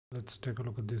Let's take a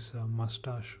look at this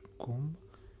mustache comb.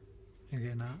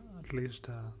 Again, at least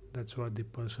that's what the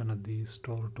person at the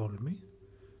store told me.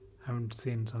 Haven't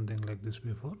seen something like this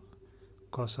before.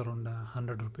 Costs around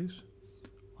 100 rupees.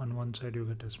 On one side you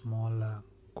get a small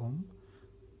comb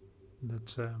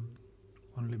that's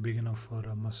only big enough for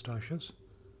mustaches,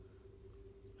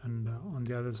 and on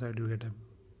the other side you get a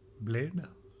blade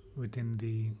within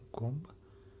the comb.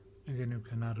 Again, you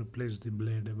can replace the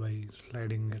blade by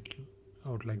sliding it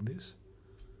out like this,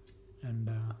 and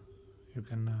you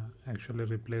can actually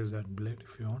replace that blade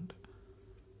if you want.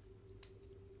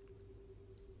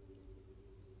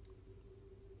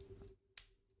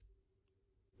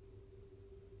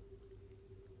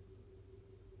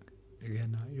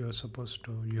 Again, you're supposed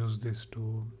to use this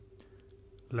to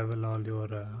level all your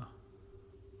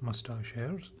mustache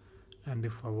hairs, and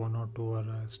if one or two are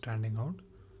standing out,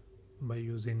 by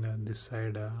using this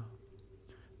side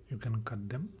you can cut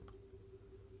them,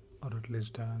 or at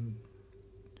least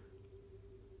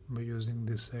by using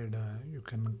this side you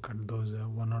can cut those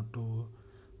one or two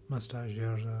mustache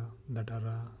hairs that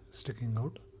are sticking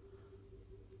out,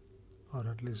 or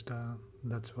at least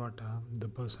that's what the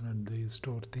person at the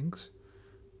store thinks,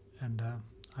 and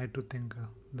I too think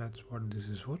that's what this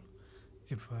is for.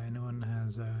 If anyone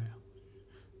has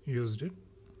used it,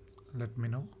 let me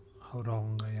know how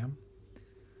wrong I am.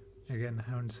 Again, I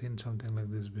haven't seen something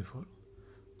like this before.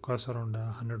 Costs around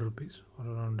 100 rupees or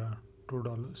around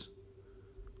 $2.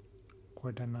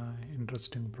 Quite an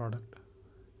interesting product.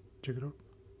 Check it out.